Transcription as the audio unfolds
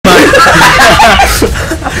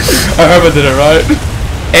I hope I did it right.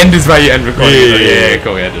 End is where you end recording. Yeah,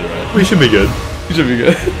 cool. Yeah, I did it right. We should be good. You should be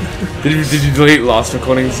good. Did you delete last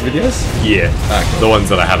recording's videos? Yeah. Okay. The ones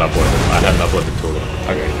that I had uploaded. I hadn't uploaded two of them.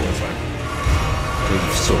 Okay, that's fine.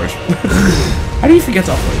 Sorry. How do you forget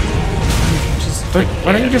to upload?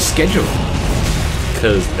 Why don't you just schedule?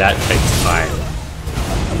 Because that takes time.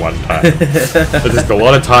 One time. It's just a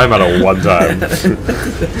lot of time out of one time.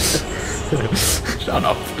 Shut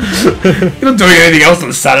up. You're not doing anything else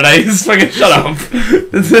on Saturdays. Fucking shut up.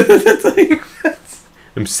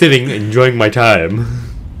 I'm sitting, enjoying my time.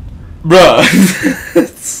 Bruh.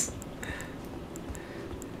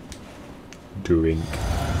 Drink.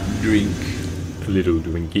 A little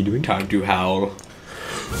drinky drink. Time to howl.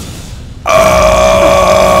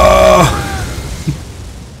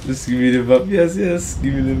 Just give me the bump. Yes.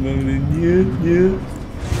 Give me the bump. Yeah.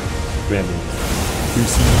 Random.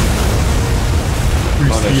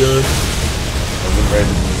 Punish. Wasn't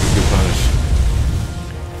random. Good punish.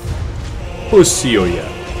 Pussy oh yeah.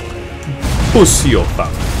 Pussy oh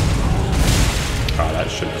fuck. Oh, that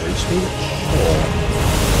shouldn't have reached me.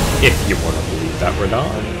 Oh. If you want to believe that,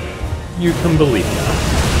 Renan, you can believe that.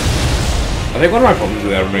 I think one of my problems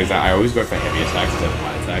with Elden is that I always go for heavy attacks instead of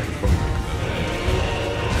light attacks.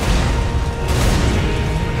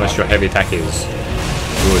 Unless your heavy attack is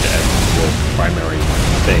good at your primary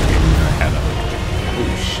thing, and you know how to Oh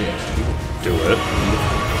shit. do it.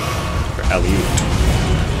 For alley-oop.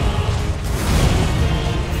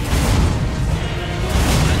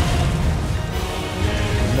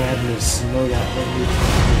 Madness, know that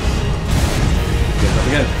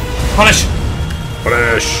again. Punish!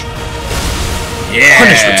 Yeah!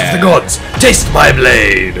 Punishment of the gods! Taste my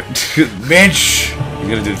blade! Bitch! You're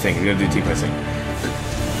gonna do the thing, you're gonna do T-pressing.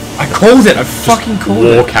 I called it! I fucking called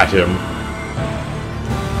it! Walk at him.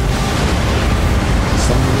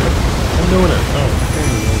 I'm doing it. Oh.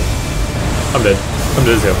 I'm dead. I'm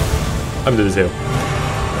dead as hell. I'm dead as hell.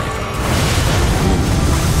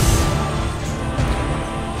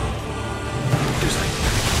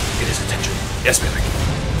 Get his attention. Yes, Mimic.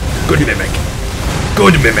 Good Mimic.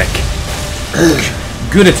 Good Mimic.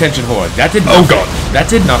 Good attention whore. That did Oh nothing. god. That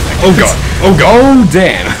did nothing. Oh god. Oh god. Oh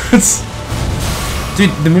damn.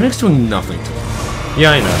 Dude, the Mimic's doing nothing to him.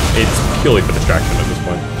 Yeah, I know. It's purely for distraction at this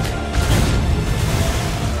point.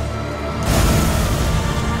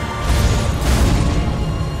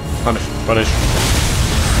 Punish. Punish.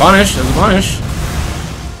 Punish. There's a punish.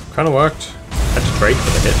 Kind of worked. Had to trade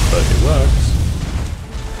for the hit, but it works.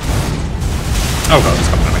 Oh god, it's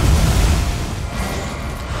coming at me.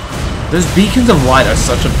 Those beacons of light are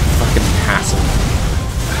such a fucking hassle.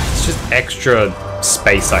 It's just extra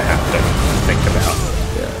space I have to think about.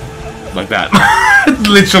 Yeah. Like that.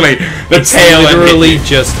 Literally, the It's tail end. literally hit you.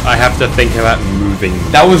 just I have to think about moving.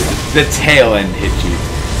 That was the tail end hit you.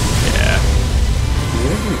 Yeah. You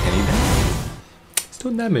don't do any damage. It's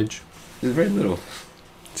doing damage. It's very little.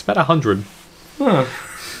 It's about 100. Huh.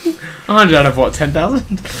 100 out of what?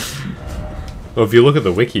 10,000? Well, if you look at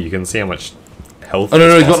the wiki, you can see how much health. Oh no,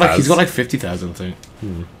 this boss he's got has. like 50,000 thing.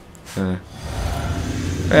 Yeah,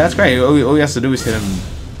 that's great. All he has to do is hit him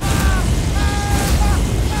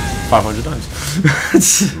 500 times.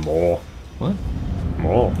 More. What?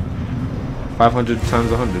 More. 500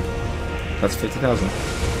 times 100. That's 50,000.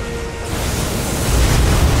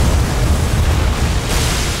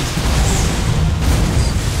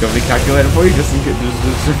 Got me calculator for you just in case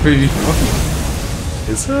just to prove you wrong.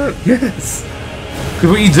 Is it? Yes. Because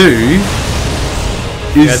what you do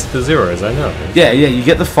Yeah, is it's the zeros, I know. yeah, you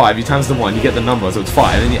get the 5, you times the 1, you get the number, so it's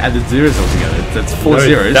 5, and then you add the zeros all together. That's 4 No,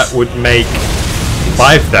 zeros. that would make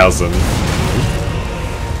 5,000.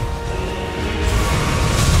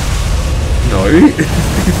 No.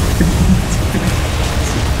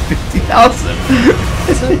 50,000.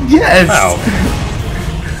 Yes. Wow.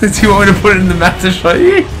 Do you want me to put it in the map to show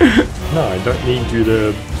you? No, I don't need you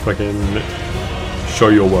to fucking show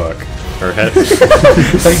your work. Or head.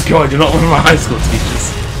 Thank God you're not one of my high school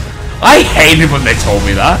teachers. I hated when they told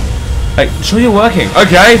me that. Like, show you're working.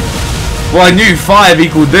 Okay. Well, I knew 5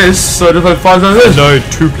 equaled this, so I just had 5 times this. No,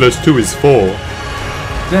 2 plus 2 is 4.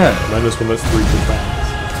 Yeah. Minus 1, that's 3 plus that.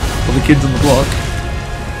 All the kids on the block.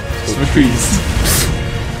 Smoothies.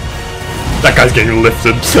 That guy's getting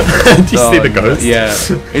lifted. Do you see the ghost? Yeah.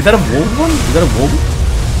 Is that a wall one? Is that a wall?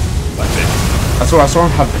 Like it. I saw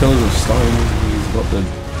him have pillars of stone. He's got the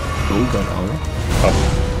bull gun armor. Oh.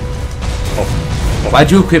 Why'd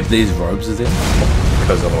you equip these robes as in?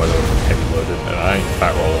 Because otherwise I would have heavy loaded and I ain't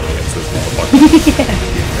fat rolling against this motherfucker.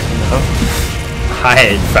 I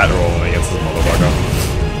ain't fat rolling against this motherfucker.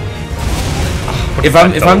 If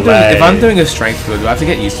I'm doing a strength build, do I have to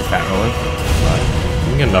get used to fat rolling? Right.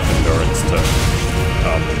 You get enough endurance to.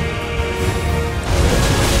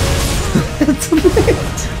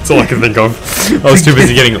 That's all I can think of. I was too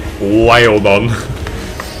busy getting wailed on.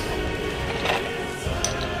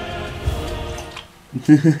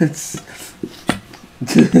 It's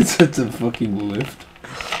a fucking lift.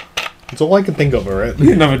 That's all I can think of, alright?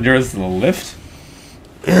 You have endurance in the lift?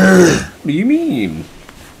 What do you mean?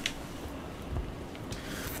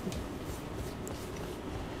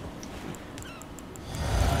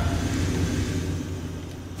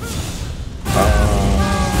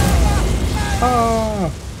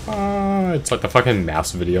 It's like the fucking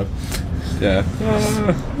mouse video. Yeah.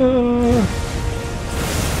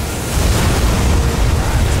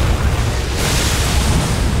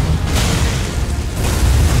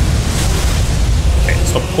 Okay,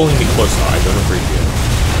 stop pulling me closer. I don't appreciate it.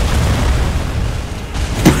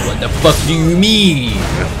 What the fuck do you mean?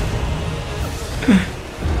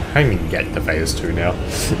 I can get to phase 2 now.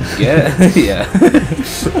 Yeah, yeah.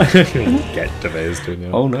 I can get to phase 2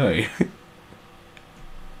 now. Oh no.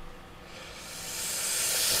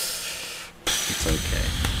 It's okay.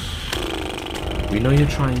 We know you're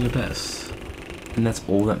trying your best. And that's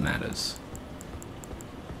all that matters.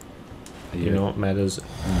 You know what matters?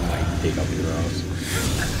 My dick up your ass.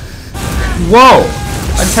 Whoa!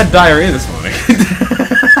 I just had diarrhea this morning.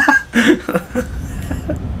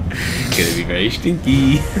 Gonna be very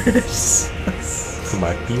stinky. It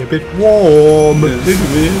might be a bit warm. A little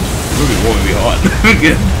bit warm and be hot. I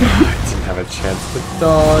didn't have a chance to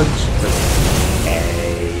dodge.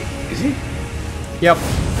 Hey. Is he? Yep.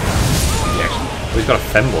 Yeah, actually. Well, he's got a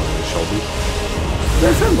femboy on his shoulders.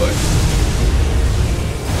 Where's that boy?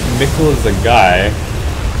 Mikkel is a guy.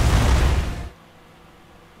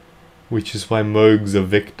 Which is why Moog's a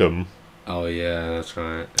victim. Oh yeah, that's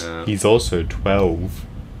right. He's also 12.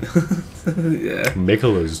 Yeah.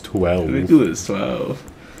 Mikkel is 12. Mikkel is 12.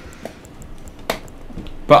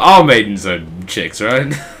 But our maidens are chicks,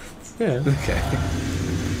 right? Yeah. Okay.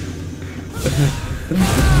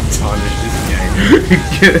 Tarnish is gay.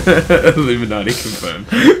 Illuminati confirmed.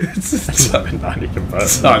 Illuminati confirmed.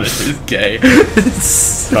 Tarnish is gay.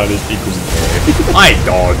 Tarnish equals gay. I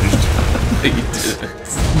dodged. You did.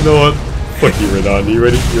 No what? Fuck you, Renan. You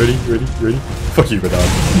ready? You ready? You ready? You ready? Fuck you, Renan.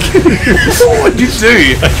 What'd you do?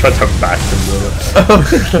 I tried to bash him, brother.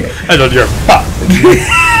 Okay. I thought you were fat.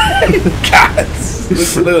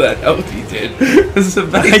 Cats! Look at that health you did. This is I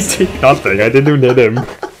amazing. did nothing. I didn't even hit him.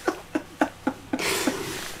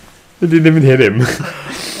 I didn't even hit him.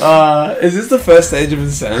 Is this the first stage of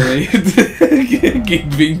insanity?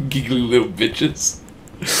 Being giggly little bitches.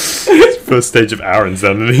 First stage of our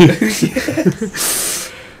insanity.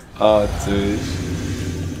 Oh, dude.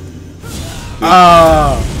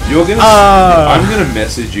 You're gonna. I'm gonna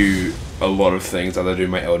message you a lot of things as I do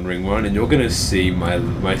my Elden Ring run, and you're gonna see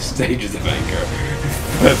my stages of anger.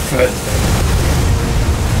 First.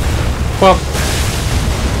 Well.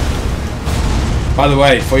 By the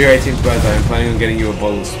way, for your 18th birthday, I'm planning on getting you a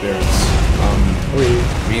bottle of spirits.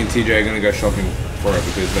 Me and TJ are gonna go shopping for it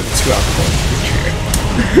because there's 2 alcohols.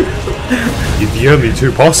 You've given me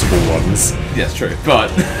 2 possible ones. Yes, true,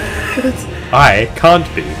 but I can't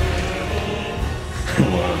be.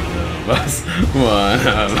 One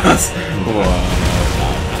of us.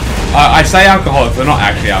 I say alcoholics, they're not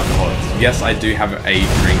actually alcoholics. Yes, I do have a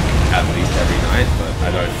drink at least every night, but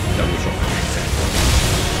I don't double shot my drinks anymore.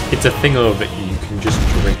 It's a thing of you can just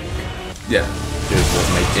drink. Yeah. Is what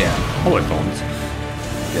makes holocrons.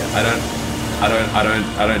 Yeah,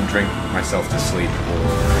 I don't drink myself to sleep or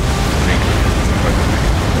drink.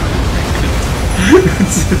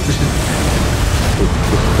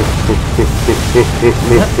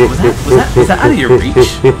 Was that out of your reach?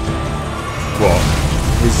 What?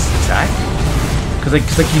 His attack? Because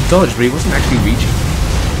like he dodged, but he wasn't actually reaching.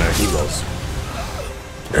 No, he was.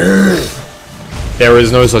 There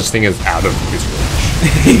is no such thing as out of his reach.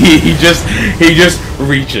 he just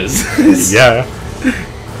reaches. Yeah.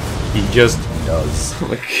 He just does. Oh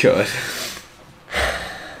my god.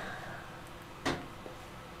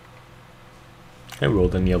 I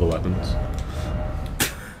rolled any other weapons.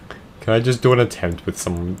 Can I just do an attempt with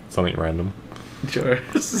something random? Sure.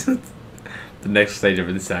 The next stage of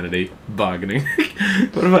insanity, bargaining.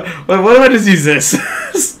 What if I just use this?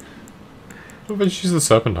 What if I just use the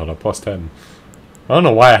Serpent Hunter plus 10? I don't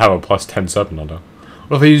know why I have a plus 10 Serpent Hunter.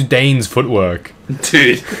 What if I use Dane's footwork?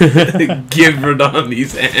 Dude, give Radon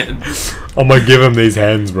these hands. I'm gonna give him these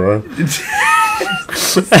hands, bro.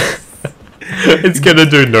 It's gonna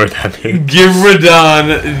do no damage. Give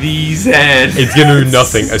Radahn these hands. It's gonna do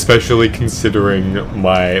nothing, especially considering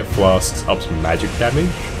my flask's up to magic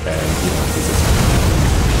damage. And, you know, this is...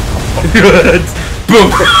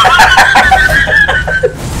 Boom.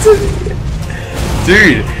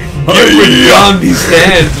 Dude, give Radahn these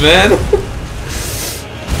hands, man.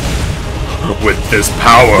 With this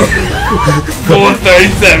power.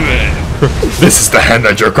 437. This is the hand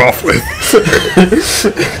I jerk off with.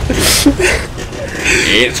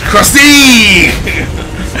 It's crusty!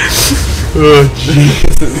 Oh,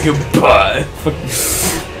 jeez. Goodbye.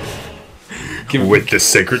 With this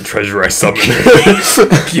sacred treasure I summon.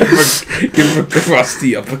 give him a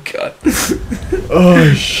crusty uppercut.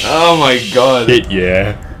 Oh, shit. Oh my god.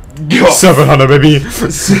 Yeah. God. 700, baby.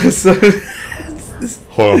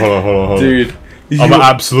 Hold on. Dude. I'm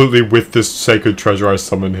absolutely with this sacred treasure I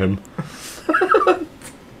summon him.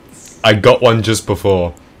 I got one just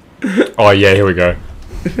before. Oh yeah, here we go.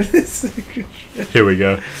 Here we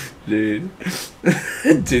go. Dude.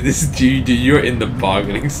 Dude, you're in the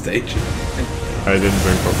bargaining stage. I didn't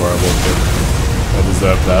drink before I walked in. I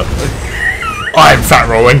deserve that. I'm fat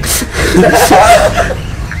rolling.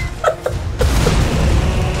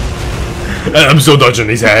 I'm still dodging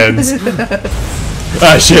these hands.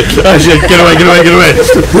 Ah shit, get away.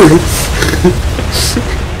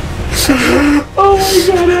 Oh my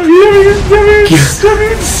god, have you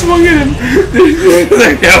even swung at him?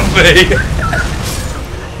 Like, help me.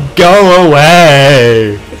 Go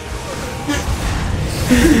away.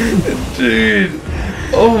 Dude.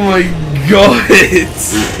 Oh my god.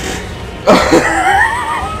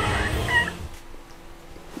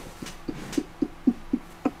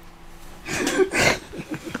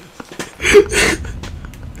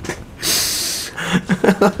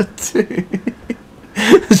 Dude.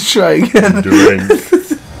 Let's try again. Drink.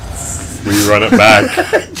 We run it back.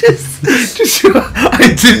 Just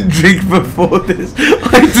I didn't drink before this.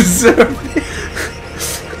 I deserve it.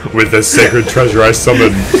 With the sacred treasure I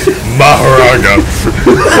summon, Maharaga.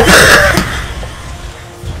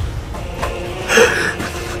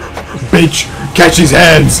 Bitch, catch his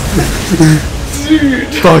hands. Dude.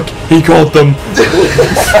 Fuck, he caught them.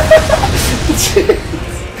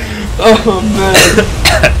 Oh man.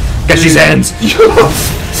 Catch his hands.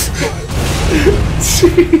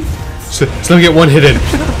 So let me get one hit in.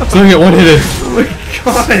 Oh my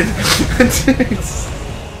god. Dude.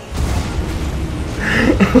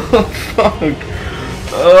 Oh fuck.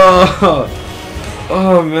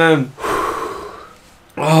 Oh man.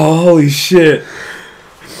 Oh holy shit.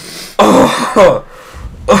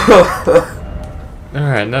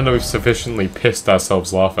 Alright, now that we've sufficiently pissed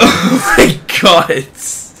ourselves laughing. Oh my god.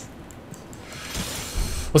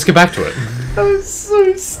 Let's get back to it. That was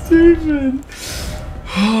so stupid.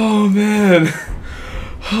 Oh man.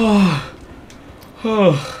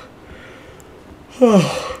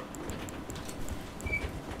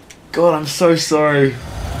 God, I'm so sorry.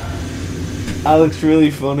 That looks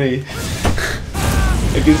really funny.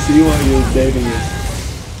 I can see why you're dating it.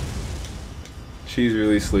 She's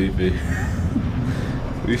really sleepy.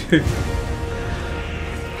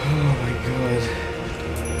 Oh my god.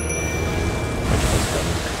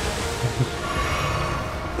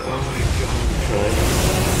 Oh my god.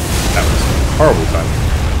 That was a horrible time.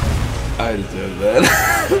 I deserve that.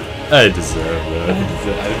 I deserve that.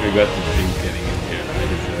 I forgot to drink getting in here. I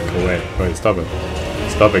deserve Go away. Wait, stop it.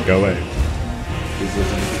 Stop it, go away.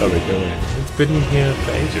 Stop it, go away. It's been here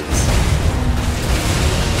for ages.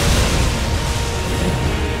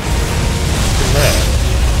 There.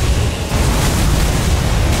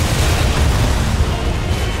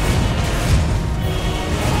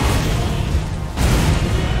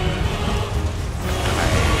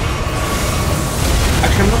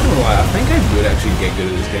 Actually, I'm not gonna lie, I think I would actually get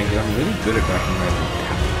good at this game because I'm really good at recognizing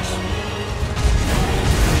patterns.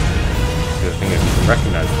 The thing is, you can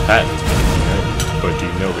recognize the patterns, but do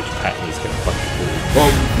you know which pattern he's gonna fucking do?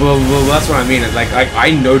 Well, that's what I mean. Like I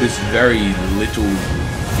notice very little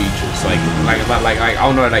features. Like I'll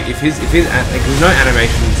know like if his there's no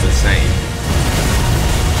animation is the same.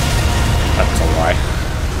 That's a lie.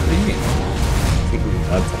 What do you mean?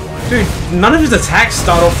 That's a lie. Dude, none of his attacks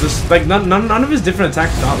start off this like none of his different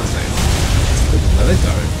attacks start the same. No, they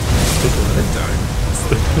don't. No, they don't.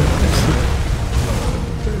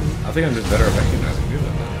 I think I'm just better at recognizing you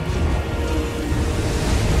than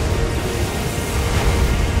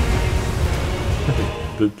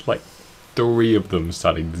that. Like 3 of them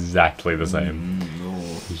start exactly the same. No.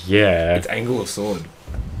 Yeah. It's angle of sword.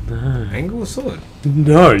 Angle of sword.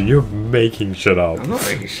 No, you're making shit up. I'm not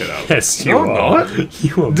making shit up. Yes, you No, I'm are. not.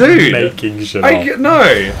 You are Dude, making shit up.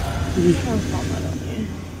 No.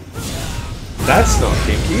 That's not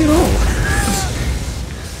kinky at all.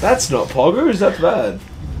 That's not poggers, that's bad.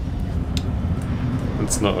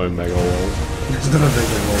 It's not Omega Wall. It's not a big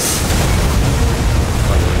wall.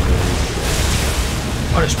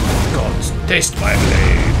 Punish my gods, taste my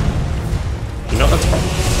blade. You know that's fun.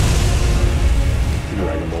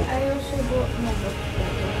 Dragon Ball. I also bought more books.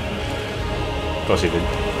 Of course you did.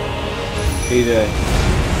 TJ,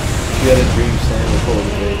 you had a dream stand before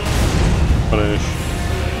the day. Punish.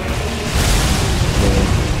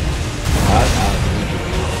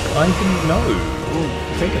 I didn't know. Ooh,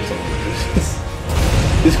 think of something.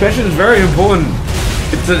 This question is very important.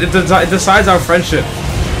 It decides our friendship.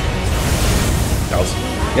 Does.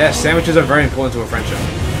 Yeah, sandwiches are very important to a friendship.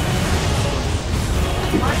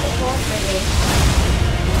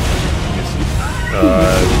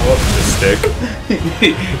 The stick.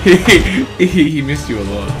 He missed you a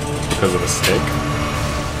lot. Because of a stick.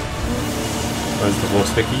 Where's the more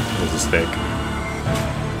sticky? There's a stick.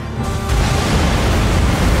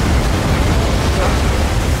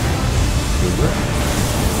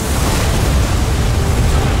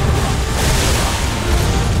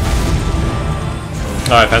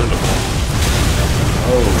 Oh, I've had it before.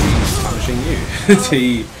 Oh, he's punishing you.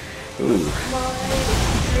 T. Ooh.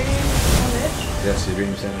 Yes, your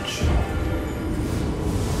dream sandwich.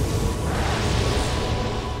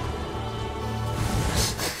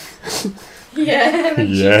 Yeah.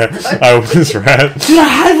 Yeah, I was right. Dude, I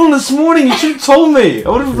had one this morning. You should have told me. I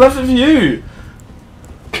would have left it for you.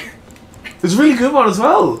 It's a really good one as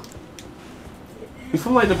well. It's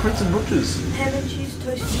from like the Prince and Butchers. Ham and cheese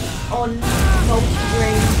toasted on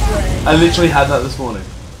multigrain bread. I literally had that this morning.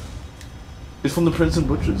 It's from the Prince and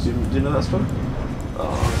Butchers. Do you know that stuff?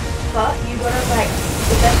 Oh. But you gotta like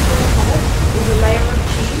the best thing about it is a layer of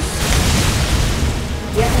cheese.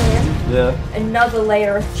 Yeah, ham. Yeah. Another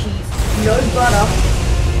layer of cheese. No butter.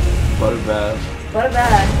 Butter bad. Butter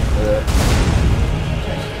bad. Yeah.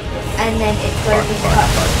 And then it's gotta be cut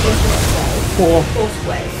into squares. Four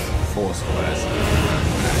squares. 4 squares.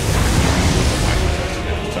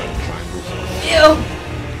 Ew.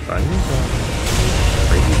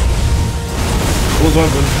 Door's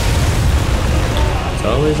open. It's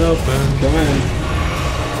always open. Come in.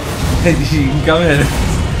 You can come in.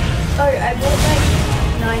 Oh, I bought like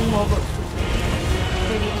 9 more books with me.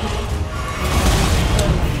 Maybe 10.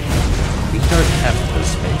 We don't have the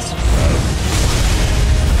space.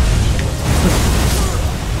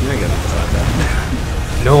 You don't get outside that.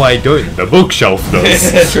 No, I don't. The bookshelf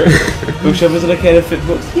does. Yeah, true. Bookshelf isn't okay to fit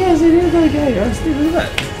books. Yes, it is okay. I still do that.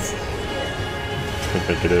 I don't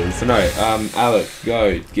think it is. So no, Alec,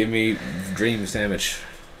 go. Give me dream sandwich.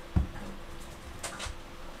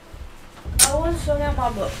 I want to sort out my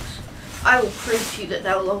books. I will prove to you that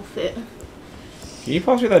they will all fit. Can you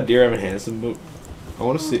pass me that Dear Evan Hansen book? I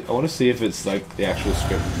want to see. I want to see if it's like the actual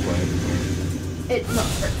script play. It's not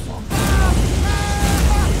script form.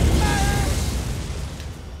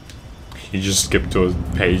 You just skip to a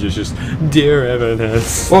page. It's just Dear Evan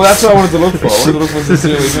S. Well, that's what I wanted to look for. I wanted to look for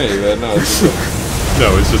Sincerely Me, but no, it's just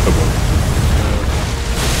No, it's just a book.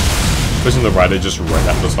 Wasn't the writer just wrote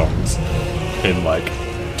out the songs in like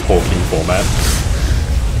talking format?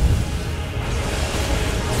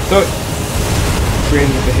 so.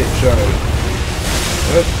 Friends with the hit show.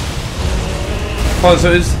 Oh,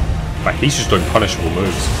 so is Like he's just doing punishable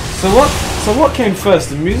moves. so what? So what came first,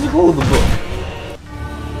 the musical or the book?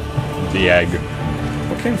 The egg.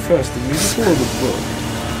 What came first, the musical or the book?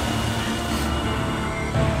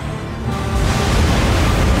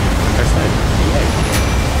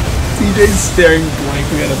 TJ's staring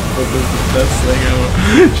blankly at a book is the best thing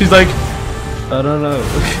ever. She's like, I don't know.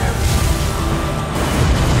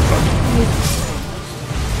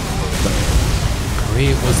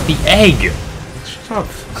 It was the egg. Shut up.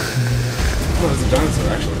 No, it's a dinosaur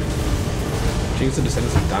actually. Jinx are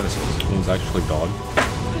descendants of dinosaurs. It was actually God.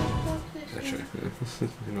 Actually,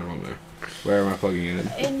 you're not wrong there. Where am I plugging it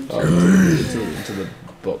in? Into Into the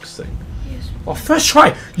box thing. yes. Oh, first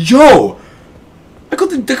try! Yo! I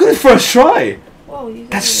got it first try! Whoa, you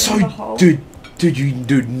got That's it so... in the hole.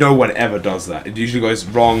 Dude, no one ever does that. It usually goes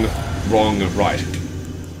wrong, right.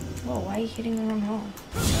 Whoa, why are you hitting the wrong hole?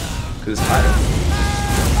 Because it's tighter.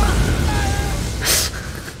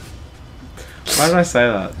 Why did I say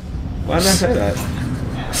that? Why did I say that?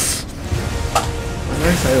 Why did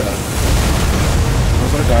I say that? I'm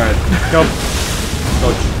so tired. Jump.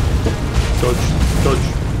 Dodge.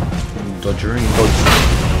 Dodgering.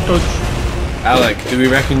 Dodge. Alec, do we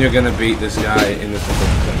reckon you're gonna beat this guy in this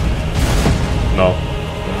thing? No.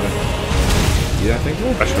 You don't think so?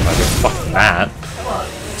 I should imagine. Fuck that.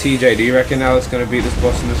 TJ, do you reckon Alec's gonna beat this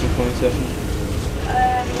boss in this recording session?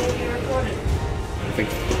 Maybe record it. think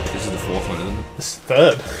this is the fourth one, isn't it? It's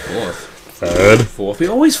third. Fourth. We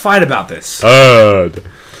always fight about this. Third.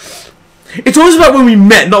 It's always about when we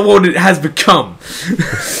met, not what it has become.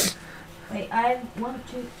 Wait, I have 1, 2,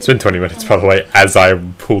 3. It's been 20 minutes, by the way, as I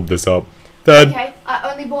pulled this up. Third. Okay, I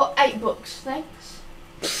only bought 8 books. Thanks.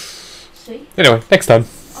 See? Anyway, next time. I'm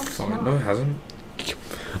Oh, smart. no, it hasn't.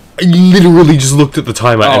 I literally just looked at the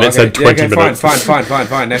timer and it said 20 minutes.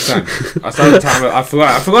 Fine. Next time. I started the timer. I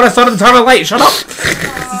forgot I started the timer late. Shut up.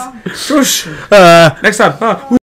 Shush. Next time.